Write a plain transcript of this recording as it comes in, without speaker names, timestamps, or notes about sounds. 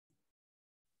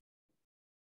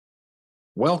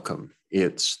Welcome.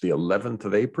 It's the 11th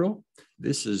of April.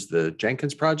 This is the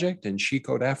Jenkins Project and She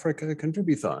Code Africa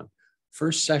Contributhon.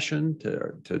 First session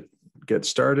to get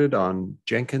started on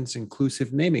Jenkins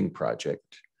Inclusive Naming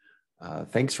Project.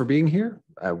 Thanks for being here.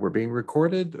 We're being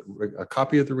recorded. A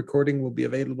copy of the recording will be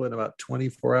available in about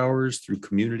 24 hours through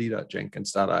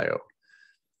community.jenkins.io.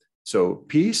 So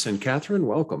Peace and Catherine,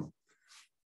 welcome.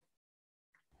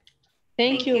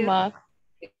 Thank you, Mark.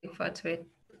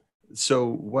 So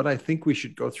what I think we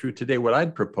should go through today, what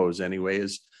I'd propose anyway,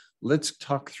 is let's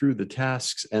talk through the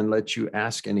tasks and let you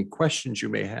ask any questions you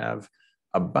may have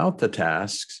about the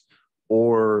tasks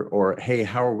or hey,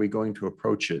 how are we going to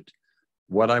approach it?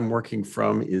 What I'm working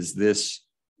from is this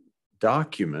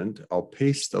document. I'll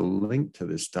paste a link to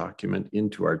this document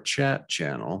into our chat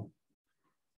channel.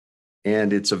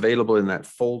 And it's available in that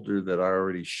folder that I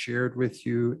already shared with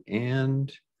you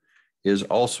and is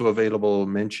also available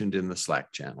mentioned in the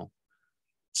Slack channel.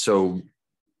 So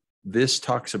this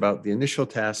talks about the initial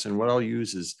tasks, and what I'll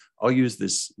use is I'll use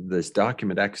this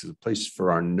document acts as a place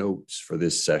for our notes for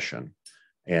this session.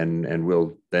 And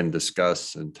we'll then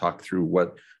discuss and talk through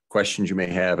what questions you may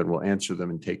have, and we'll answer them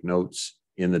and take notes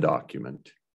in the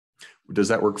document. Does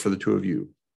that work for the two of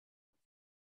you?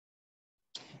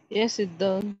 Yes, it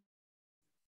does.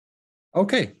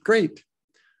 Okay, great.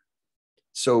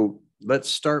 So let's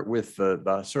start with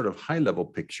the sort of high-level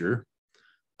picture.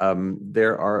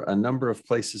 There are a number of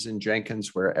places in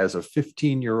Jenkins where, as a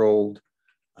 15-year-old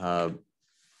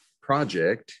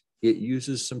project, it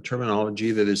uses some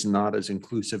terminology that is not as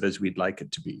inclusive as we'd like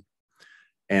it to be.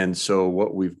 And so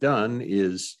what we've done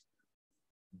is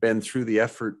been through the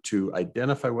effort to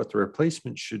identify what the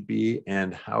replacement should be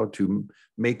and how to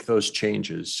make those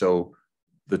changes. So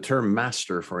the term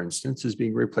master, for instance, is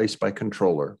being replaced by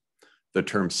controller. The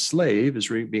term slave is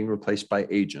being replaced by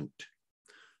agent.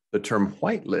 The term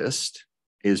whitelist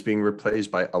is being replaced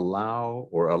by allow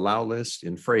or allow list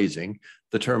in phrasing.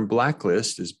 The term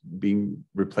blacklist is being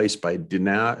replaced by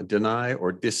deny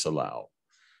or disallow.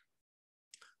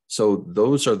 So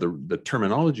those are the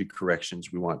terminology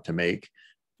corrections we want to make.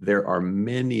 There are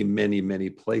many, many, many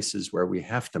places where we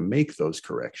have to make those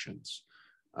corrections.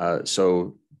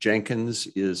 So Jenkins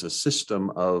is a system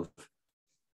of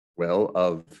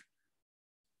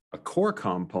a core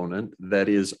component that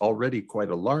is already quite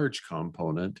a large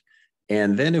component.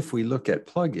 And then if we look at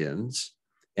plugins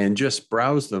and just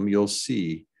browse them, you'll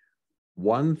see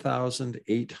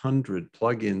 1,800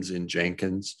 plugins in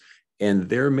Jenkins, and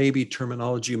there may be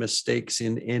terminology mistakes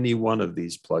in any one of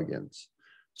these plugins.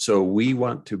 So we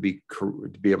want to be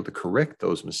able to correct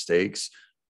those mistakes,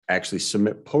 actually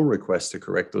submit pull requests to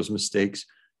correct those mistakes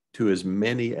to as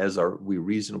many as we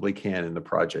reasonably can in the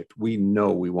project. We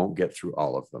know we won't get through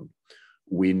all of them.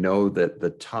 We know that the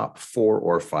top 400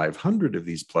 or 500 of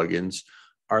these plugins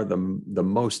are the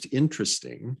most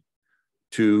interesting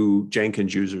to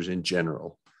Jenkins users in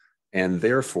general. And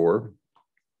therefore,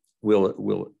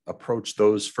 we'll approach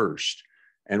those first.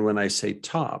 And when I say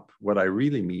top, what I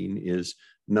really mean is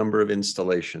number of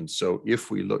installations. So if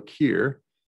we look here,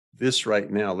 this right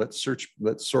now, let's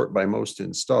sort by most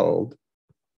installed.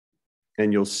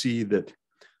 And you'll see that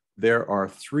there are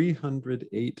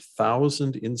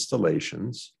 308,000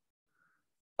 installations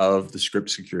of the script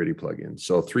security plugin.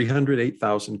 So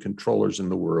 308,000 controllers in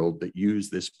the world that use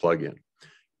this plugin.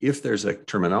 If there's a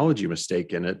terminology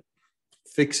mistake in it,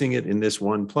 fixing it in this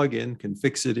one plugin can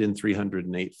fix it in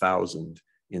 308,000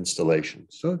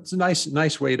 installations. So it's a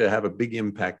nice way to have a big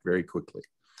impact very quickly.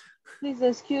 Please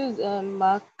excuse,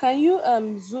 Mark. Can you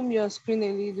zoom your screen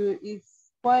a little?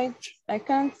 I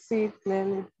can't see it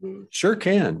clearly, please. Sure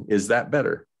can. Is that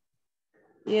better?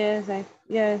 Yes,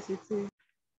 yes, it is.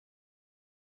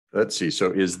 Let's see.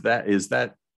 So is that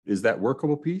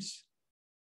workable, Piece?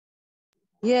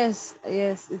 Yes,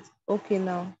 it's okay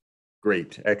now.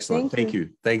 Great. Excellent. Thank you.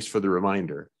 Thanks for the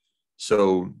reminder.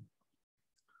 So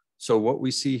what we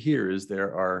see here is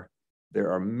there are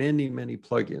many, many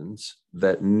plugins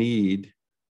that need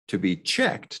to be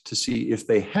checked to see if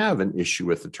they have an issue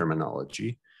with the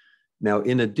terminology. Now,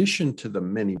 in addition to the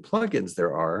many plugins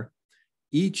there are,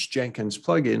 each Jenkins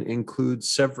plugin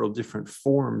includes several different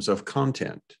forms of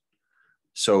content.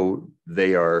 So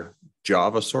they are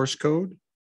Java source code,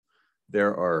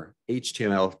 there are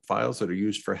HTML files that are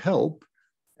used for help,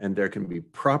 and there can be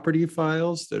property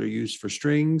files that are used for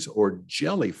strings, or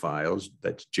jelly files,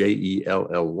 that's Jelly,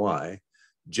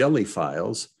 jelly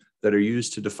files that are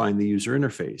used to define the user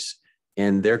interface.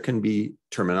 And there can be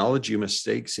terminology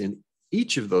mistakes in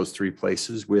each of those three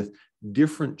places with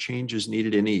different changes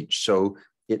needed in each. So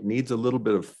it needs a little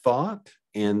bit of thought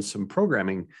and some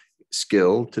programming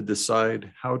skill to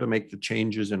decide how to make the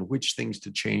changes and which things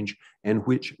to change and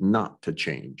which not to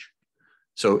change.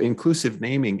 So inclusive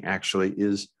naming actually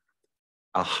is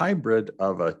a hybrid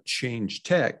of a change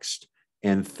text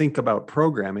and think about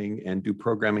programming and do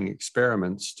programming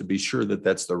experiments to be sure that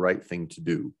that's the right thing to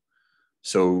do.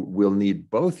 So we'll need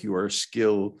both your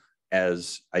skill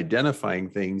as identifying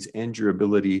things and your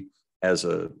ability as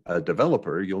a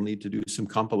developer. You'll need to do some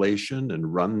compilation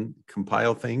and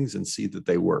compile things and see that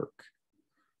they work.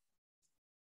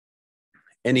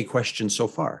 Any questions so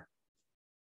far?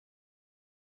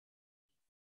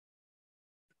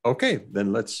 Okay,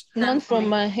 then let's. None from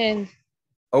my hand.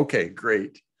 Okay,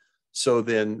 great. So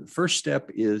then first step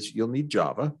is you'll need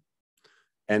Java,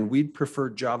 and we'd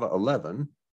prefer Java 11.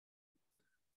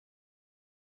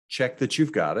 Check that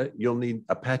you've got it. You'll need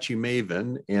Apache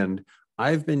Maven, and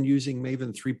I've been using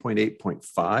Maven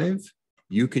 3.8.5.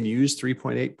 You can use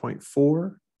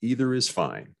 3.8.4. Either is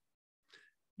fine.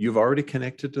 You've already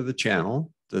connected to the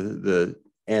channel,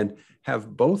 and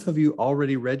have both of you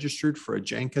already registered for a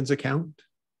Jenkins account?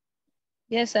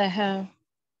 Yes, I have.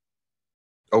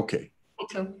 Okay. Me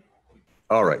too.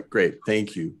 All right, great.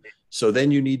 Thank you. So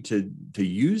then you need to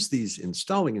use these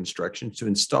installing instructions to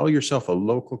install yourself a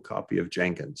local copy of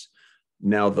Jenkins.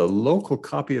 Now, the local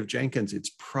copy of Jenkins,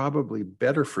 it's probably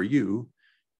better for you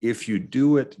if you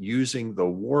do it using the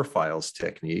war files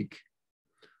technique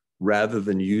rather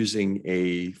than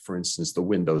using for instance, the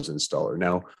Windows installer.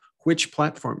 Now, which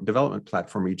development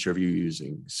platform each of you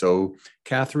using? So,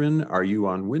 Catherine, are you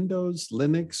on Windows,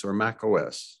 Linux, or Mac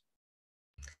OS?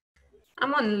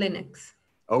 I'm on Linux.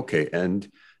 Okay,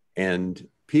 and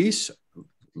Peace,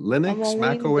 Linux,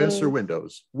 Mac OS, or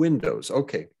Windows? Windows.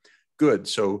 Okay, good.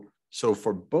 So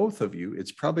for both of you,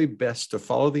 it's probably best to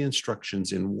follow the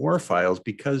instructions in war files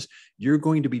because you're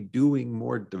going to be doing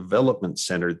more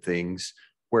development-centered things,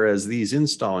 whereas these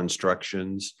install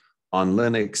instructions on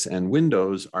Linux and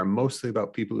Windows are mostly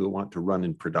about people who want to run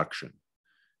in production.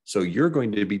 So you're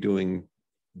going to be doing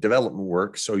development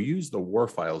work, so use the war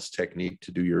files technique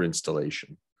to do your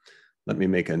installation. Let me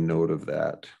make a note of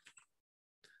that.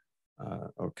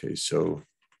 Okay, so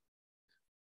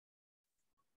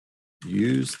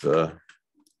use the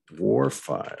war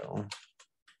file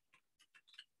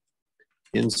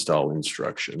install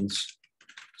instructions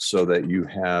so that you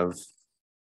have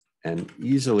an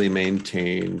easily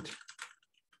maintained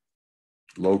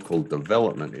local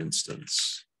development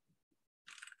instance.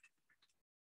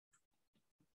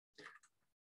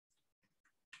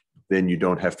 Then you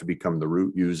don't have to become the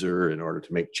root user in order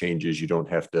to make changes. You don't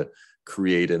have to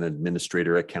create an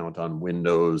administrator account on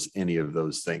Windows, any of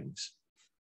those things.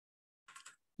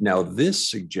 Now, this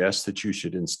suggests that you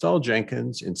should install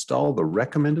Jenkins, install the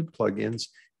recommended plugins,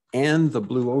 and the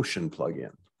Blue Ocean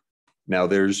plugin. Now,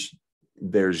 there's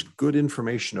good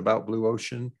information about Blue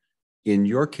Ocean. In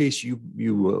your case, you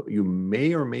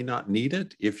may or may not need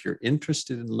it. If you're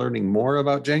interested in learning more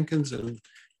about Jenkins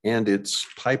and its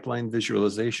pipeline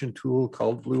visualization tool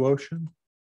called Blue Ocean,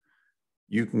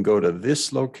 you can go to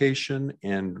this location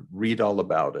and read all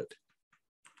about it.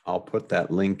 I'll put that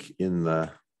link in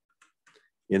the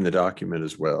document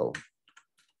as well.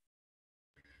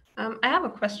 I have a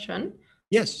question.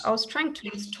 Yes. I was trying to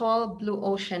install Blue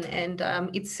Ocean and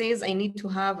it says I need to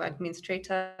have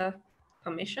administrator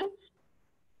permission.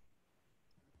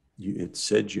 It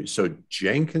said so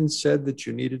Jenkins said that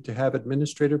you needed to have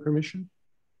administrator permission?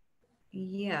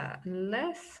 Yeah,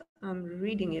 unless I'm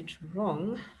reading it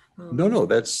wrong. No,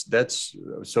 that's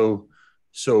so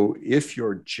if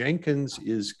your Jenkins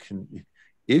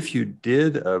if you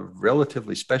did a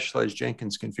relatively specialized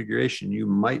Jenkins configuration, you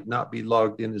might not be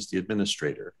logged in as the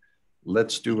administrator.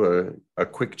 Let's do a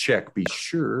quick check. Be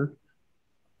sure,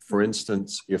 for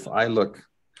instance, if I look,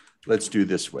 let's do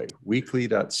this way.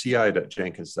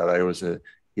 weekly.ci.jenkins.io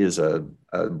is a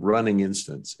running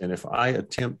instance. And if I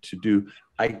attempt to do,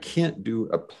 I can't do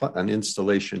an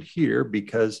installation here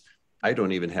because I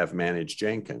don't even have managed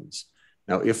Jenkins.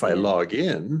 Now, if I log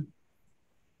in,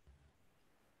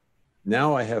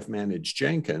 now I have managed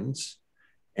Jenkins.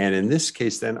 And in this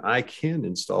case, then I can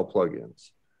install plugins.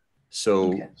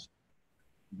 So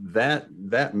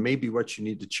that may be what you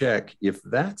need to check. If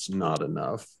that's not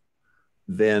enough,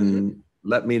 then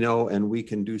let me know and we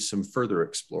can do some further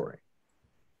exploring.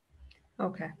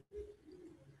 Okay.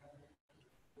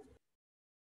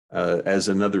 As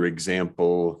another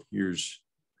example,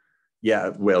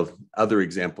 other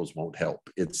examples won't help.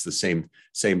 It's the same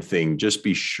thing. Just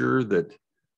be sure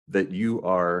that you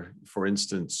are, for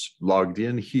instance, logged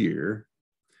in here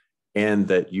and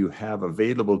that you have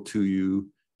available to you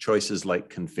choices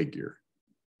like configure.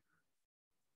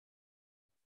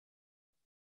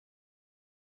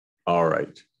 All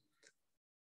right.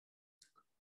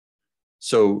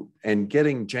 So, and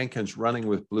getting Jenkins running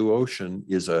with Blue Ocean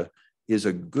is a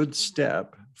good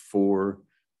step for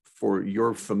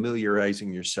your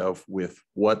familiarizing yourself with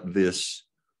what this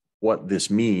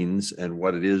means and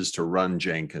what it is to run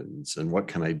Jenkins and what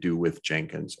can I do with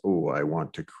Jenkins. Oh, I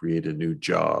want to create a new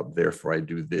job, therefore I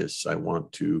do this. I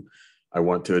want to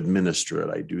administer it,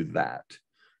 I do that.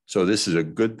 So this is a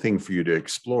good thing for you to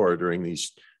explore during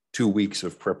these 2 weeks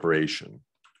of preparation.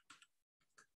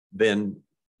 Then,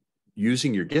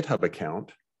 using your GitHub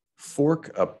account,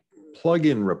 fork a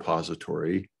plugin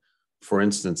repository. For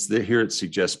instance, here it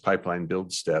suggests pipeline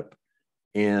build step,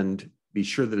 and be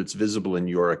sure that it's visible in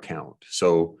your account.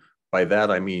 So by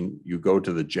that, I mean, you go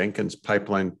to the Jenkins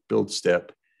pipeline build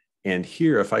step, and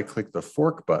here, if I click the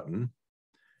fork button,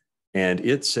 and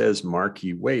it says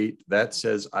marquee wait, that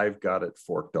says I've got it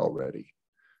forked already.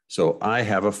 So I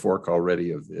have a fork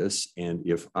already of this, and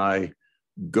if I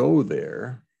go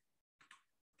there,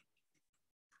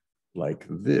 like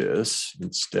this,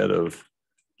 instead of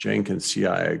Jenkins CI,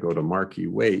 I go to marquee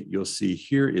wait, you'll see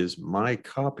here is my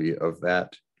copy of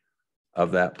that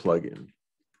plugin.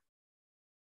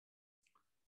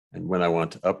 And when I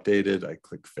want to update it, I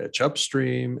click fetch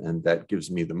upstream, and that gives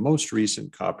me the most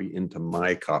recent copy into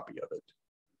my copy of it.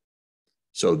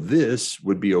 So this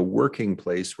would be a working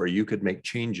place where you could make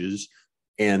changes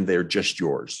and they're just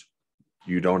yours.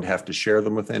 You don't have to share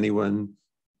them with anyone.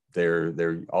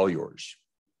 They're all yours.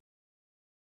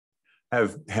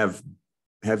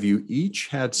 Have you each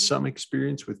had some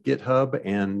experience with GitHub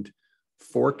and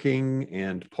forking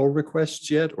and pull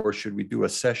requests yet, or should we do a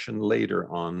session later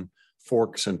on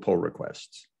forks and pull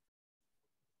requests?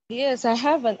 Yes, I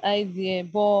have an idea,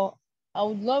 but I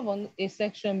would love on a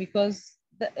section because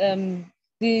the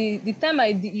time I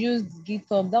used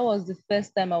GitHub, that was the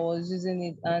first time I was using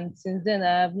it, and since then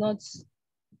I have not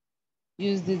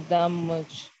used it that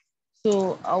much.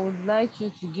 So I would like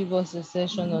you to give us a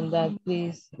session on that,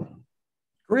 please.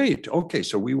 Great. Okay,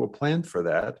 so we will plan for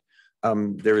that.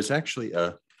 There is actually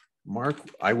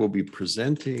I will be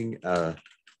presenting a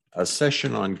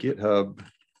session on GitHub.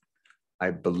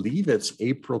 I believe it's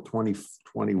April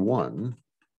 2021.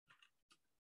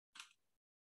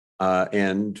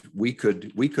 And we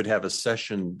could have a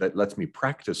session that lets me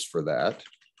practice for that.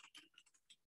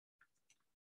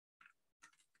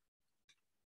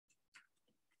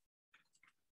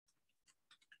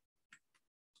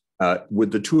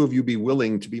 Would the two of you be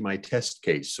willing to be my test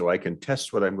case so I can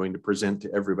test what I'm going to present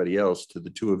to everybody else to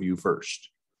the two of you first?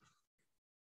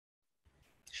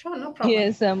 Sure, no problem.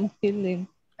 Yes, I'm feeling.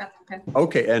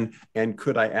 Okay, and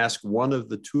could I ask one of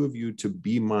the two of you to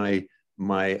be my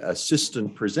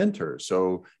assistant presenter?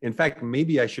 So in fact,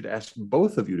 maybe I should ask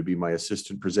both of you to be my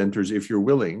assistant presenters if you're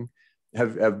willing.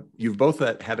 Have you've both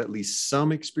had at least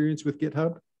some experience with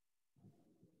GitHub?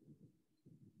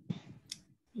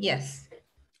 Yes.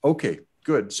 Okay,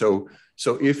 good. So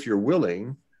if you're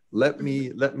willing, let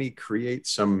me create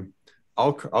some.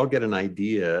 I'll get an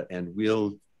idea, and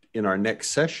we'll in our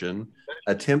next session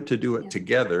attempt to do it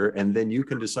together, and then you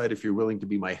can decide if you're willing to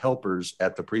be my helpers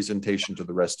at the presentation to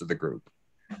the rest of the group.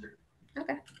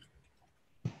 Okay.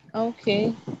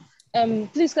 Okay.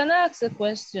 Please, can I ask a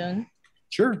question?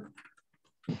 Sure.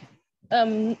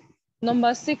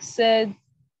 Number 6 said,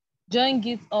 join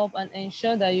GitHub and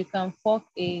ensure that you can fork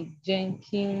a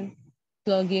Jenkins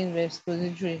plugin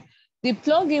repository. The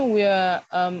plugin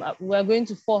we're going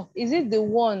to fork, is it the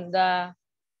one that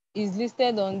is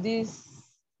listed on this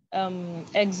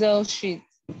Excel sheet?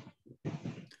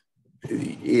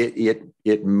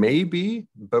 It may be,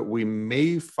 but we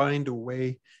may find a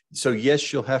way. So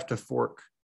yes, you'll have to fork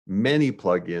many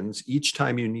plugins. Each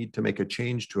time you need to make a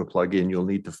change to a plugin, you'll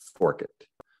need to fork it.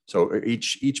 So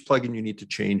each plugin you need to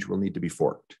change will need to be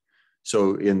forked.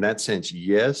 So in that sense,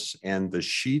 yes. And the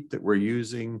sheet that we're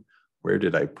using, where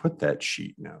did I put that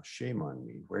sheet now? Shame on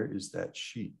me. Where is that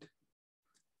sheet?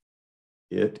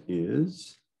 It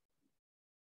is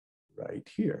right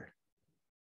here.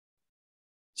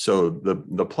 So the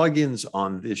plugins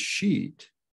on this sheet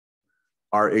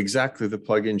are exactly the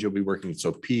plugins you'll be working with.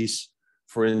 So Peace,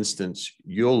 for instance,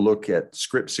 you'll look at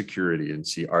script security and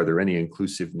see, are there any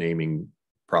inclusive naming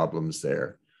problems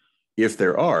there? If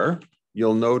there are,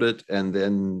 you'll note it, and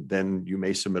then you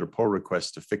may submit a pull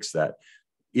request to fix that.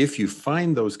 If you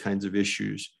find those kinds of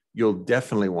issues, you'll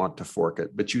definitely want to fork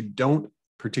it, but you don't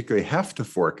particularly have to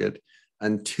fork it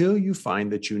until you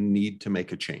find that you need to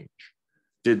make a change.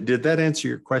 Did that answer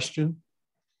your question?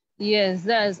 Yes,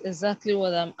 that's exactly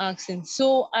what I'm asking.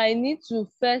 So I need to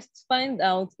first find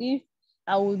out if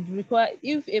I would require,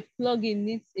 if a plugin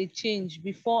needs a change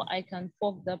before I can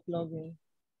fork that plugin.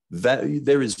 That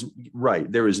there is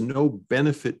right. There is no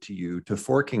benefit to you to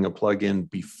forking a plugin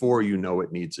before you know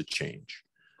it needs a change.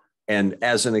 And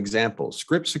as an example,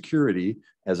 script security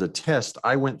as a test,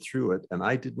 I went through it and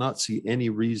I did not see any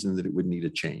reason that it would need a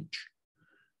change.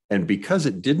 And because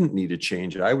it didn't need a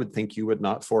change, I would think you would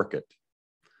not fork it.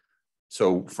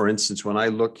 So for instance, when I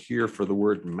look here for the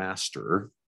word master,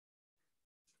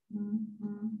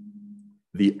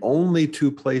 the only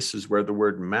two places where the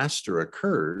word master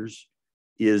occurs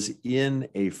is in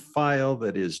a file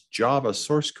that is Java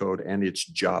source code and it's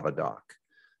Java doc.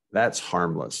 That's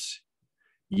harmless.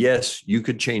 Yes, you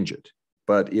could change it,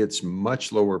 but it's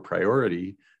much lower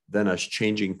priority than us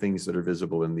changing things that are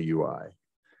visible in the UI.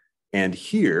 And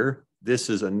here, this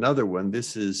is another one.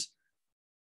 This is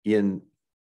in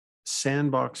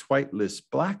sandbox whitelist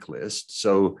blacklist.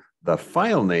 So the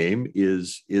file name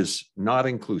is not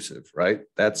inclusive, right?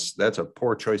 That's a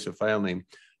poor choice of file name,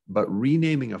 but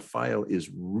renaming a file is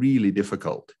really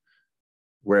difficult.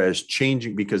 Whereas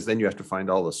changing, because then you have to find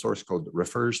all the source code that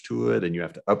refers to it and you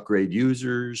have to upgrade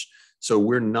users. So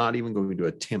we're not even going to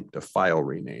attempt a file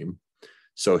rename.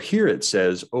 So here it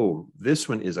says, oh, this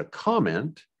one is a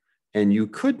comment and you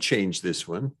could change this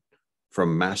one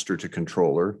from master to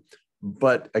controller.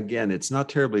 But again, it's not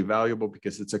terribly valuable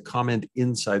because it's a comment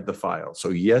inside the file. So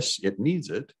yes, it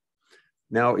needs it.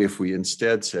 Now, if we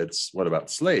instead said, what about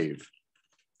slave?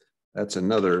 That's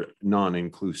another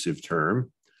non-inclusive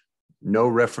term. No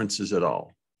references at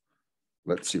all.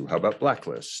 Let's see, how about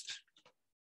blacklist?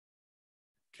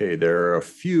 Okay, there are a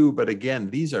few, but again,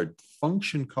 these are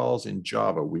function calls in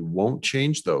Java. We won't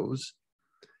change those.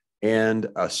 And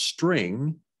a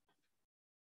string,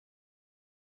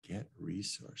 get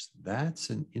resource. That's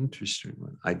an interesting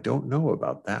one. I don't know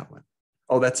about that one.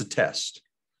 Oh, that's a test.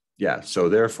 Yeah, so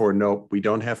therefore, no, we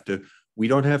don't have to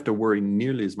worry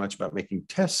nearly as much about making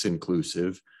tests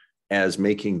inclusive as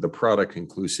making the product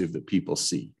inclusive that people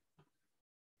see.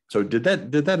 So did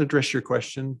that address your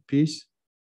question, Peace?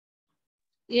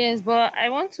 Yes, but I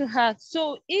want to ask,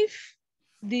 so if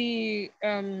the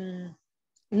name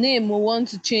we want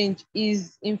to change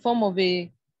is in form of a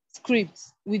script,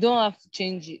 we don't have to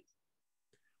change it.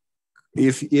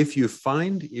 If you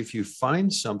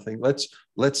find something,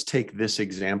 let's take this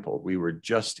example. We were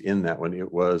just in that one.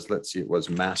 It was, let's see, it was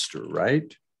master,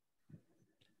 right?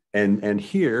 And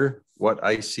here, what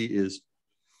I see is,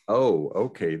 oh,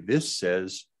 okay, this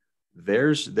says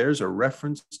there's a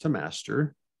reference to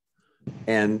master,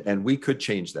 and we could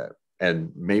change that.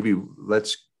 And maybe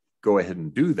let's go ahead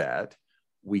and do that.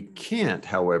 We can't,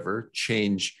 however,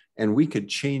 change, and we could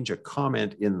change a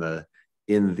comment in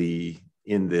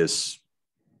this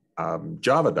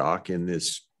Java doc, in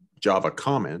this Java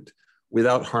comment,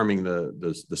 without harming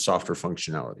the software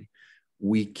functionality.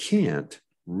 We can't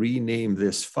rename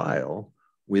this file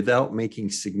without making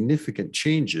significant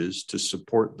changes to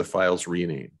support the file's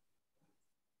rename.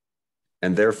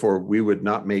 And therefore, we would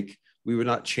not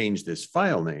change this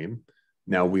file name.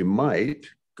 Now, we might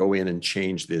go in and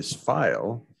change this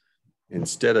file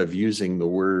instead of using the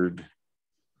word,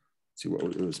 let's see what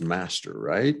it was, master,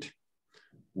 right?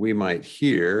 We might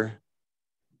here,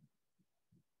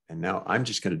 and now I'm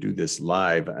just going to do this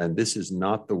live, and this is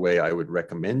not the way I would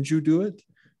recommend you do it,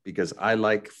 because I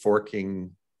like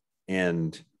forking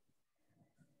and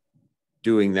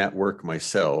doing that work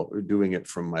myself, or doing it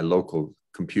from my local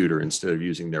computer instead of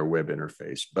using their web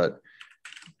interface. But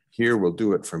here we'll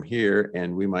do it from here,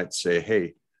 and we might say,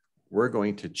 hey, we're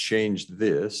going to change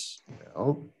this.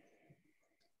 Well,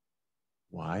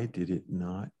 why did it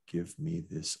not give me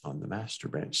this on the master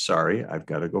branch? Sorry, I've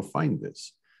got to go find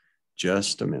this.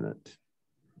 Just a minute.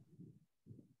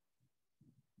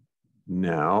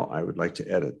 Now I would like to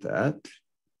edit that.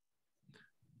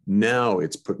 Now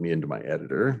it's put me into my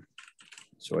editor.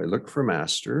 So I look for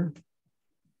master.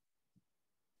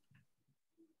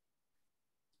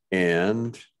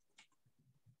 And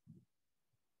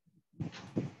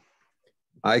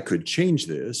I could change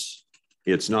this.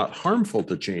 It's not harmful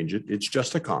to change it. It's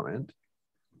just a comment.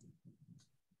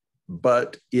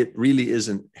 But it really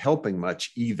isn't helping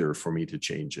much either for me to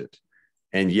change it.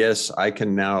 And yes, I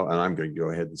can now, and I'm going to go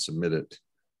ahead and submit it,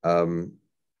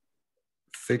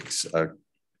 fix a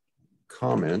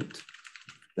comment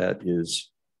that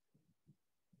is,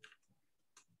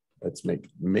 let's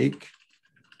make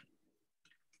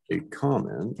a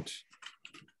comment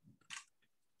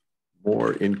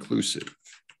more inclusive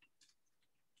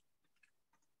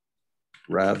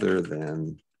rather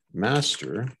than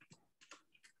master,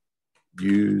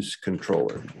 use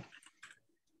controller.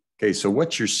 Okay, so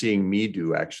what you're seeing me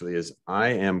do actually is I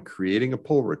am creating a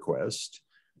pull request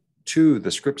to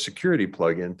the script security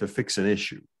plugin to fix an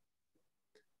issue.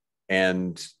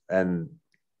 and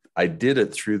I did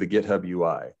it through the GitHub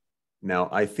UI. Now,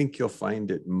 I think you'll find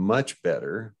it much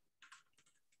better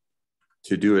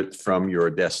to do it from your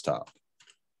desktop.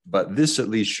 But this at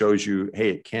least shows you, hey,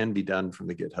 it can be done from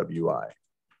the GitHub UI.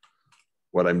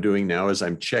 What I'm doing now is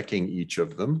I'm checking each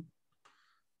of them.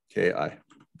 Okay, I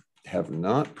have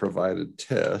not provided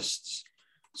tests,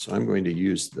 so I'm going to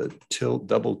use the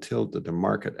double tilde to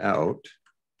mark it out.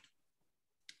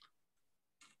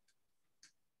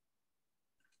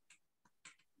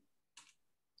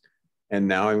 And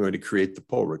now I'm going to create the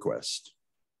pull request.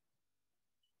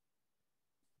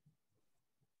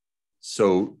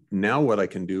 So now what I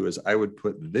can do is I would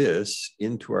put this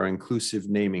into our inclusive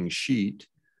naming sheet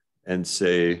and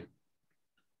say,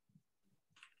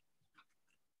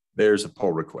 there's a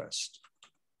pull request.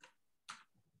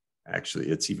 Actually,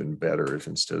 it's even better if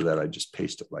instead of that, I just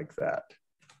paste it like that.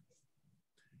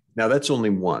 Now that's only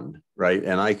one, right?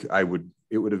 And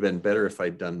it would have been better if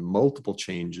I'd done multiple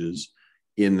changes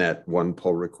in that one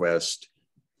pull request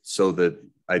so that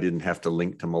I didn't have to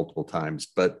link to multiple times,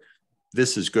 but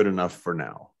this is good enough for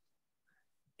now.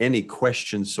 Any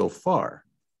questions so far?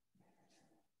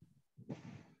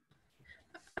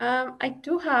 I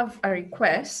do have a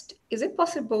request. Is it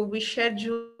possible we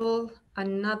schedule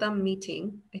another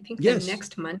meeting, I think Yes.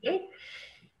 next Monday,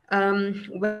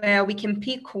 where we can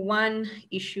pick one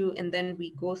issue and then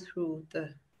we go through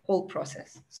the whole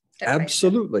process?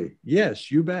 Absolutely. Yes,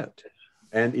 you bet.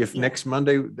 And if next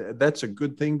Monday, that's a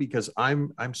good thing because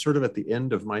I'm sort of at the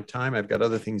end of my time. I've got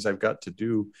other things I've got to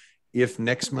do. If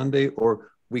next Monday,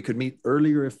 or we could meet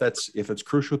earlier if it's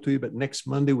crucial to you, but next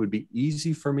Monday would be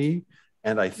easy for me.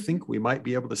 And I think we might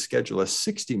be able to schedule a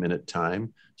 60-minute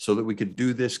time so that we could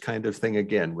do this kind of thing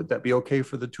again. Would that be okay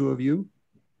for the two of you?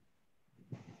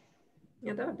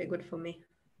 Yeah, that would be good for me.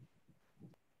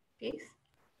 Please.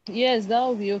 Yes, that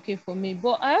would be okay for me.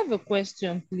 But I have a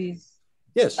question, please.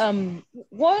 Yes.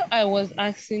 What I was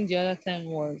asking the other time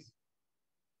was,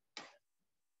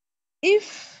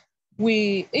 if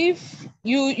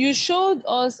you showed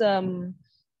us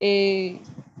a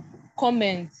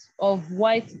comment of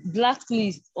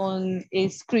blacklist on a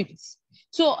script.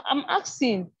 So I'm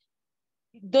asking,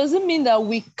 does it mean that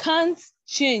we can't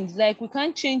change, like we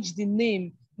can't change the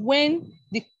name when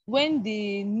the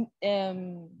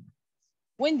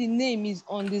name is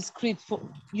on the script? For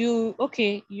you,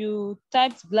 okay, you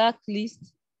typed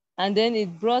blacklist and then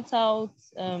it brought out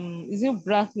is it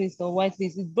blacklist or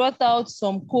whitelist? It brought out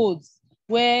some codes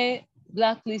where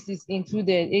blacklist is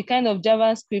included, a kind of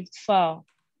JavaScript file.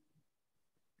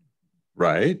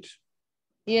 Right.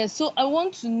 Yeah, so I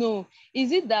want to know,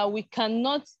 is it that we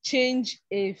cannot change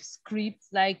a script,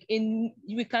 like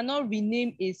we cannot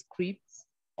rename a script?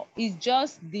 It's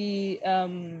just the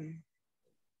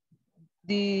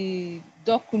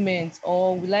document,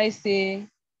 or will I say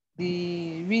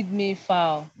the README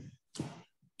file?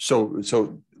 So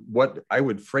what I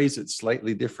would phrase it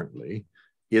slightly differently.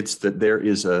 It's that there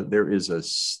is a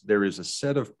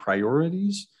set of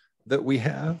priorities that we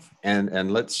have,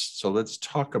 and let's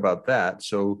talk about that.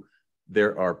 So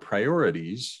there are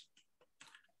priorities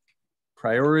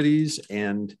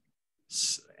and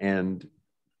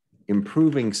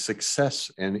improving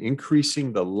success and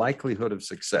increasing the likelihood of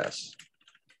success.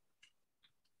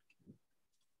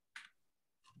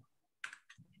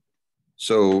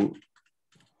 So,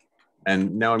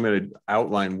 and now I'm going to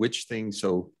outline which things.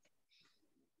 So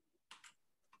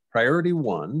priority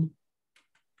one,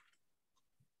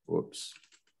 whoops.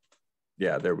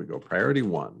 Yeah, there we go. Priority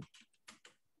one.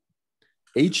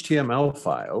 HTML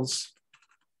files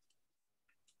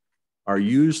are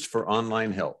used for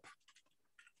online help.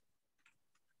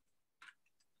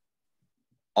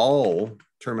 All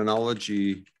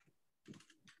terminology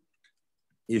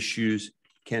issues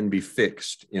can be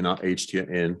fixed in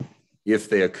HTML if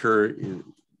they occur.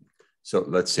 So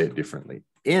let's say it differently.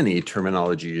 Any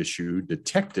terminology issue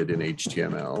detected in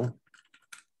HTML.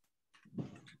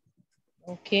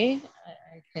 Okay,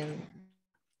 I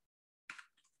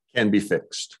can be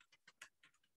fixed.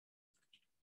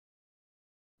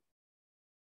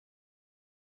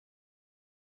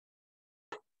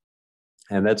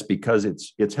 And that's because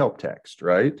it's help text,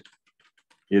 right?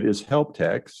 It is help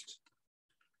text.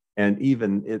 And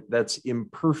even that's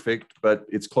imperfect, but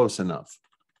it's close enough.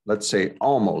 Let's say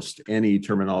almost any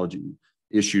terminology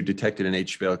issue detected in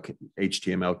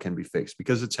HTML can be fixed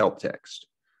because it's help text.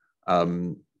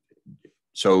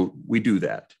 So we do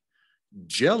that.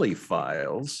 Jelly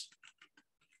files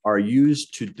are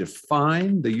used to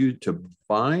bind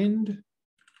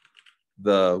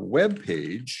the web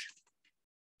page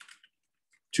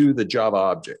to the Java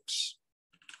objects.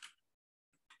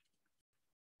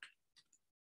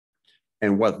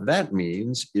 And what that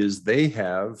means is they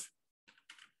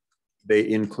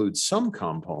include some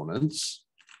components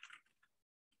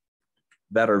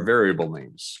that are variable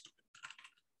names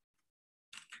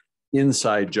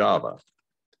inside Java.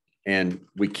 And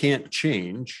we can't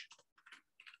change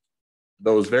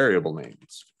those variable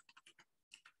names.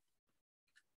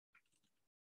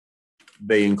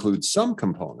 They include some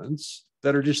components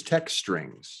that are just text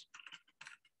strings,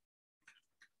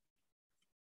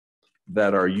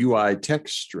 that are UI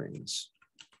text strings.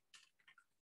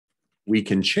 We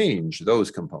can change those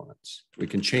components. We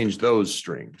can change those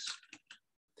strings.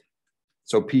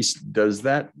 So Peace, does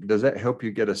that help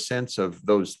you get a sense of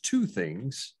those two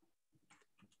things?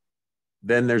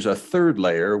 Then there's a third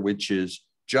layer, which is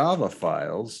Java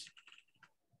files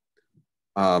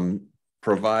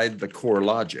provide the core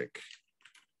logic.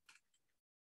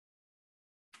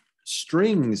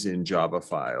 Strings in Java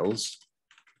files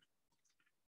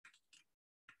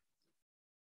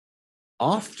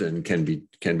often can be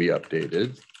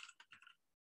updated.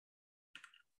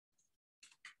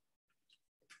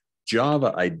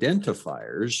 Java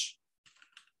identifiers,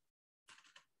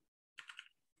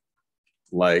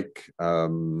 like,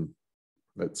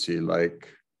 let's see,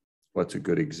 like, what's a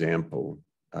good example?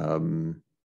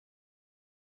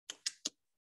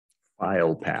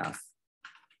 File path,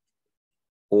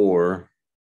 or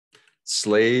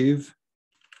slave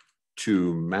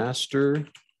to master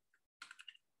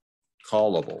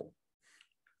callable.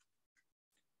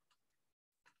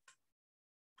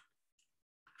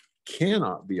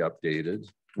 Cannot be updated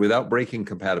without breaking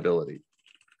compatibility.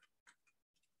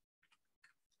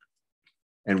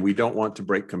 And we don't want to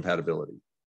break compatibility.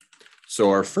 So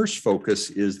our first focus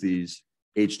is these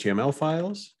HTML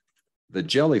files, the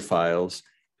Jelly files,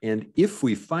 and if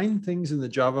we find things in the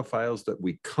Java files that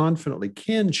we confidently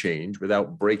can change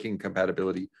without breaking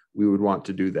compatibility, we would want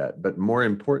to do that. But more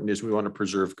important is we want to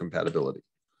preserve compatibility.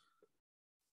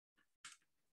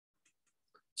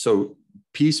 So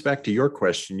Peace, back to your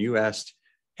question, you asked,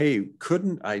 hey,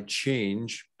 couldn't I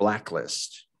change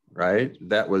blacklist, right?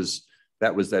 That was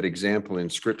that example in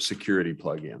script security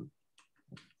plugin.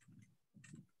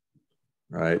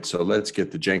 Right, so let's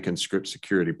get the Jenkins script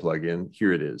security plugin.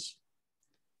 Here it is.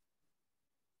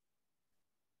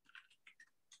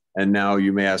 And now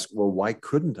you may ask, well, why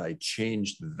couldn't I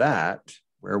change that?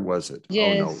 Where was it?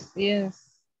 Yes, oh, no. Yes.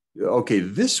 Okay,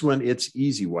 this one, it's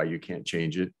easy why you can't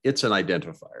change it. It's an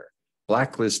identifier.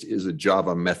 Blacklist is a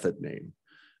Java method name.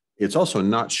 It's also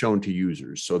not shown to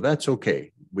users, so that's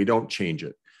okay. We don't change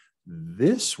it.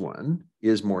 This one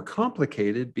is more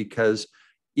complicated because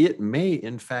it may,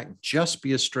 in fact, just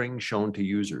be a string shown to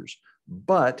users,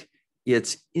 but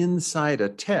it's inside a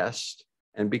test.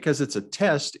 And because it's a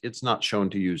test, it's not shown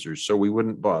to users, so we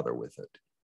wouldn't bother with it.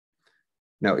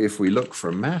 Now, if we look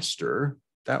for master,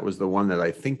 that was the one that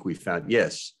I think we found.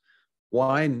 Yes,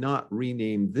 why not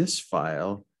rename this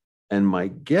file? And my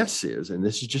guess is, and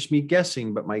this is just me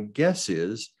guessing, but my guess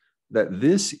is that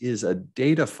this is a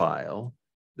data file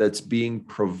that's being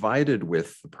provided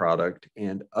with the product,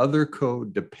 and other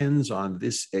code depends on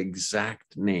this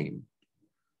exact name.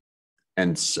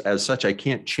 And as such, I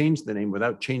can't change the name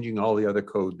without changing all the other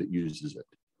code that uses it.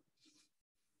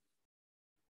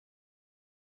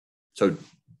 So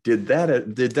did that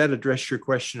address your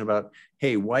question about,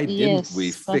 hey, why didn't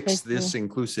we fix this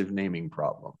inclusive naming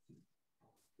problem?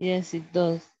 Yes, it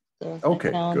does.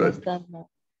 Okay, good.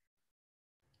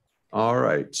 All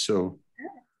right, so.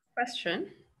 Question.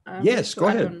 Yes, go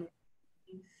ahead.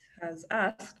 Has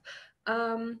asked,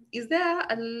 is there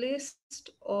a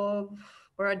list of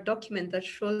or a document that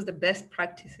shows the best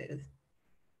practices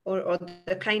or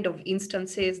the kind of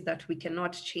instances that we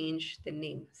cannot change the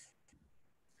names?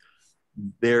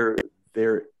 There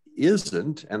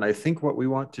isn't, and I think what we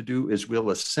want to do is we'll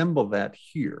assemble that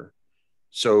here.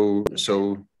 So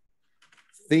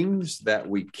things that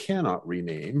we cannot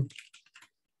rename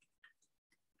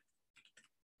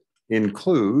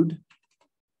include,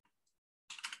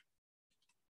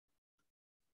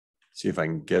 see if I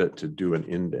can get it to do an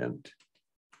indent,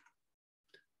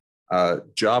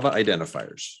 Java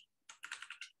identifiers.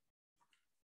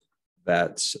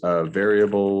 That's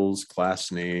variables,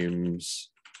 class names,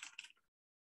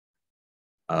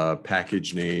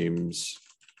 package names,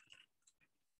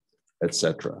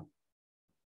 etc.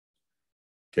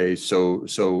 Okay,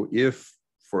 so if,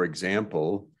 for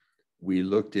example, we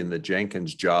looked in the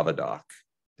Jenkins Java doc,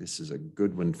 this is a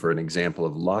good one for an example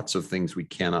of lots of things we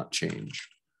cannot change.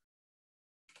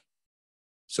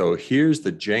 So here's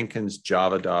the Jenkins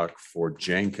Java doc for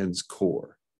Jenkins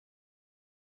core.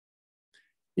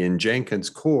 In Jenkins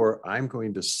core, I'm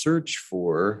going to search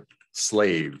for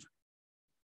slave.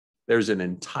 There's an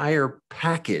entire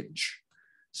package.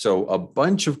 So a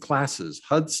bunch of classes,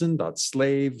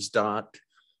 Hudson.slaves,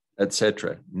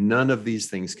 etc. None of these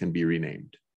things can be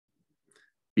renamed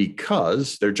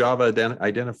because they're Java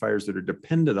identifiers that are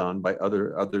dependent on by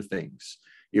other things.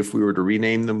 If we were to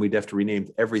rename them, we'd have to rename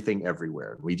everything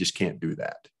everywhere. We just can't do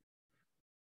that.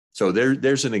 So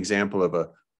there's an example of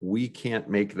we can't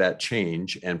make that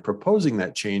change, and proposing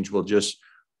that change will just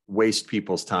waste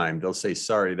people's time. They'll say,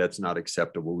 sorry, that's not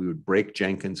acceptable. We would break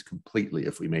Jenkins completely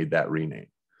if we made that rename.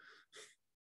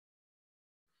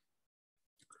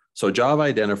 So Java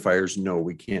identifiers, no,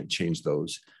 we can't change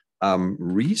those.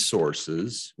 Resource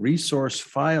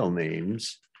file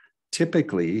names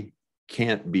typically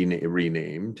can't be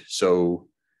renamed. So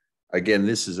again,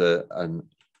 this is a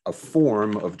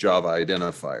form of Java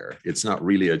identifier. It's not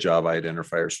really a Java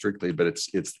identifier strictly, but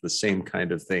it's the same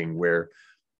kind of thing where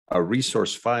a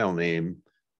resource file name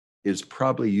is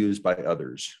probably used by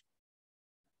others.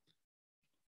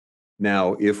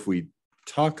 Now, if we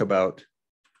talk about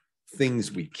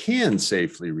things we can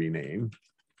safely rename,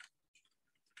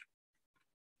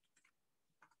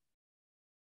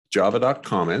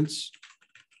 java.comments,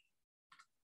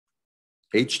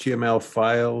 HTML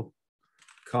file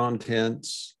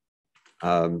contents,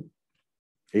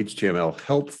 HTML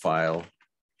help file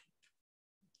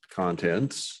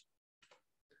contents.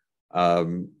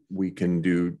 We can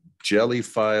do jelly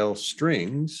file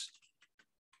strings.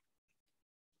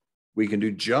 We can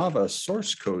do Java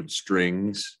source code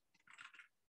strings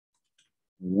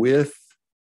with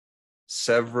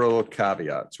several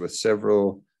caveats, with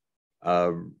several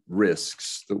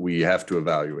risks that we have to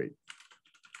evaluate.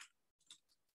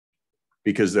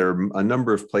 Because there are a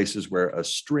number of places where a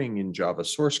string in Java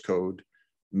source code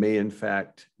may in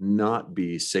fact not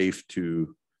be safe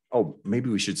to, oh, maybe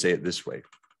we should say it this way.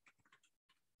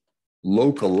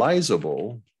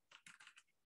 Localizable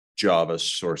Java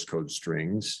source code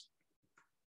strings,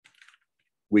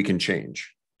 we can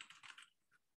change.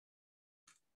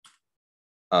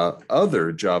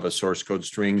 Other Java source code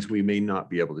strings, we may not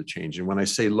be able to change. And when I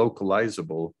say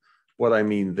localizable, what I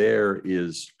mean there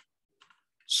is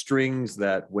strings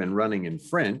that when running in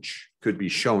French could be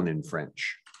shown in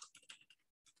French.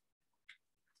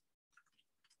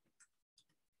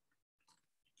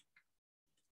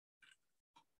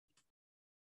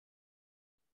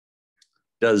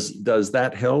 Does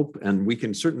that help? And we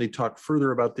can certainly talk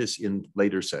further about this in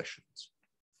later sessions.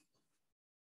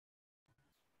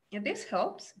 Yeah, this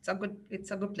helps. It's a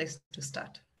good place to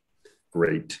start.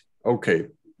 Great. Okay.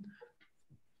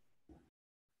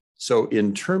 So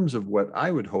in terms of what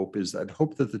I would hope is, I'd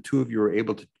hope that the two of you are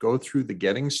able to go through the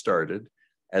getting started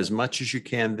as much as you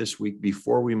can this week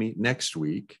before we meet next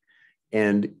week.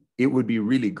 And it would be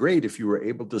really great if you were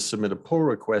able to submit a pull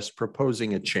request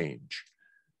proposing a change.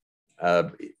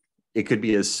 It could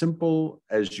be as simple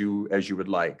as you would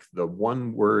like. The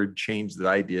one word change that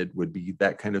I did would be,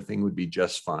 that kind of thing would be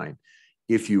just fine.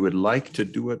 If you would like to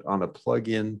do it on a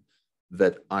plugin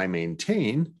that I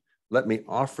maintain, let me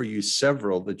offer you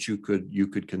several that you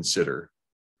could consider.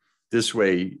 This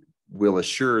way, we'll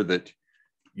assure that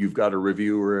you've got a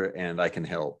reviewer and I can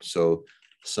help. So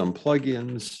some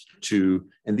plugins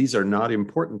and these are not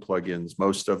important plugins,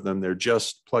 most of them, they're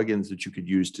just plugins that you could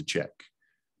use to check.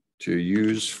 To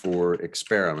use for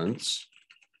experiments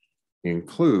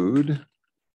include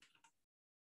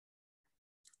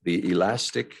the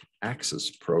Elastic Access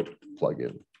Pro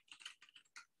plugin.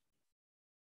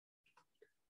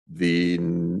 The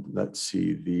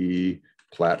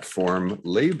Platform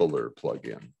Labeler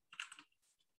plugin.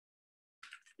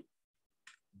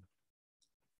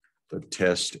 The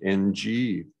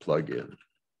TestNG plugin.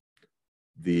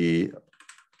 The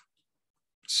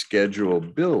Schedule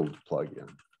Build plugin.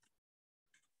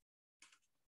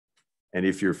 And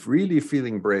if you're really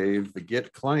feeling brave, the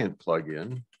Git Client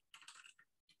plugin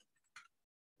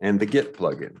and the Git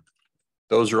plugin.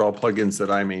 Those are all plugins that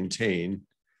I maintain.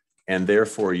 And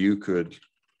therefore you could,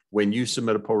 when you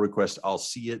submit a pull request, I'll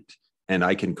see it and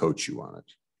I can coach you on it.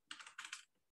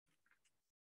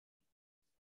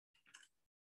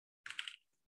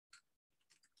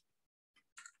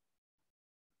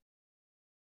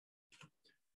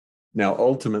 Now,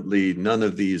 ultimately, none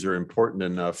of these are important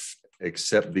enough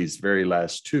except these very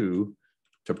last two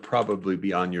to probably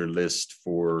be on your list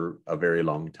for a very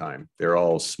long time. They're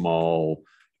all small,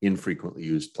 infrequently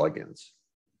used plugins.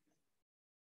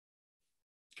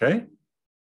 Okay.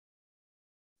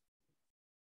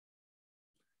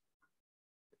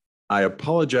 I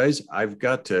apologize. I've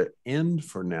got to end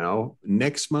for now.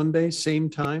 Next Monday, same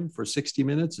time for 60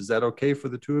 minutes. Is that okay for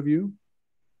the two of you?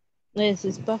 Yes,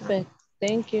 it's perfect.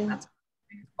 Thank you.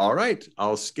 All right.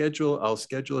 I'll schedule a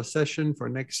session for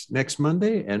next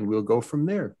Monday and we'll go from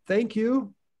there. Thank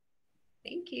you.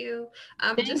 Thank you.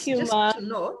 Thank you, Just Mark. to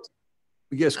note.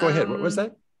 Yes, go ahead. What was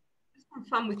that? Just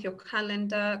confirm with your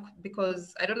calendar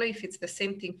because I don't know if it's the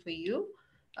same thing for you.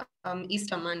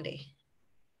 Easter Monday.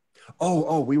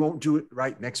 Oh, we won't do it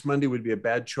right. Next Monday would be a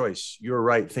bad choice. You're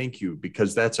right. Thank you,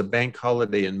 because that's a bank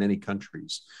holiday in many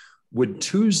countries. Would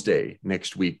Tuesday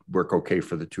next week work okay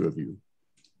for the two of you?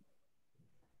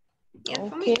 Yeah,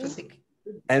 for me it would be.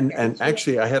 And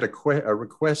actually, I had a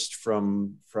request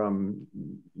from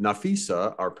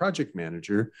Nafisa, our project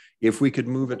manager, if we could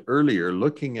move it earlier.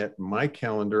 Looking at my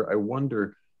calendar, I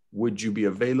wonder, would you be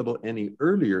available any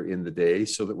earlier in the day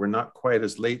so that we're not quite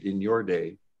as late in your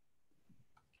day?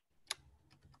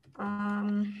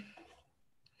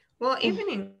 Well,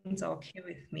 evening's okay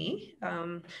with me,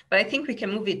 but I think we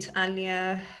can move it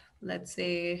earlier. Let's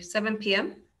say 7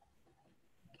 p.m.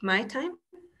 my time.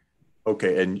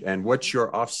 Okay, and what's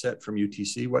your offset from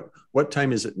UTC? What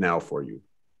time is it now for you?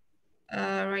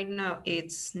 Right now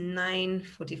it's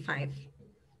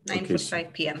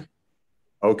 9:45 p.m.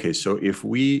 Okay, so if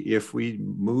we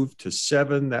move to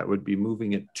 7, that would be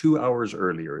moving it 2 hours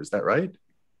earlier. Is that right?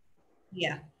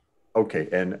 Yeah. Okay,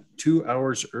 and 2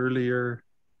 hours earlier,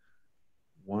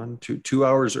 2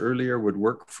 hours earlier would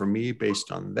work for me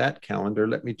based on that calendar.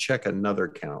 Let me check another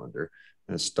calendar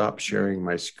and stop sharing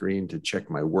my screen to check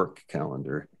my work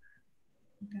calendar.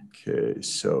 Okay,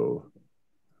 so.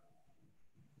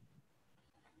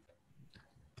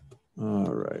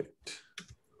 All right.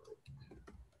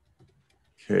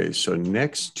 Okay, so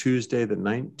next Tuesday, the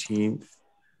 19th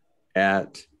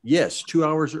at, yes, 2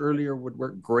 hours earlier would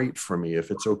work great for me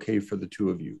if it's okay for the two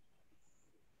of you.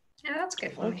 Yeah, that's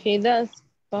good for me. Okay, that's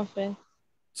perfect.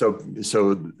 So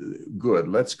good.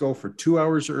 Let's go for 2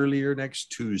 hours earlier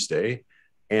next Tuesday.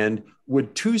 And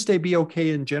would Tuesday be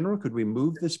okay in general? Could we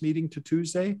move this meeting to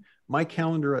Tuesday? My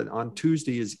calendar on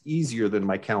Tuesday is easier than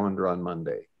my calendar on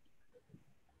Monday.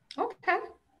 Okay.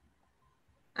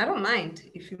 I don't mind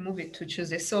if you move it to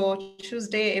Tuesday. So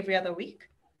Tuesday every other week?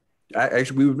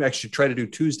 We would actually try to do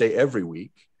Tuesday every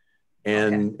week.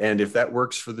 And if that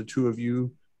works for the two of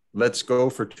you, let's go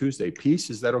for Tuesday. Peace,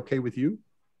 is that okay with you?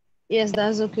 Yes,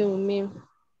 that's okay with me.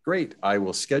 Great. I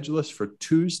will schedule us for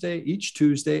each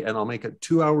Tuesday, and I'll make it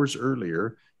 2 hours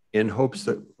earlier in hopes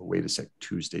that, wait a sec,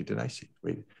 Tuesday, did I say,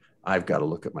 wait, I've got to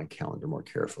look at my calendar more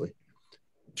carefully.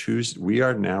 Tuesday, we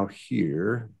are now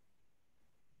here.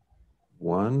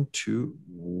 1, 2,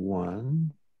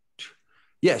 1.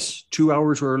 Yes, 2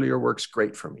 hours earlier works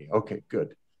great for me. Okay,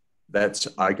 good.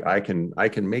 I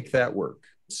can make that work.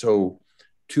 So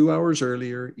 2 hours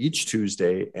earlier each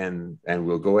Tuesday, and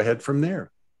we'll go ahead from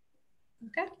there.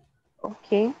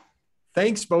 Okay.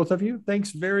 Thanks, both of you.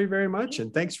 Thanks very, very much.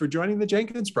 And thanks for joining the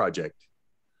Jenkins project.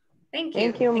 Thank you.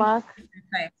 Thank you, Mark.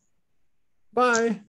 Bye.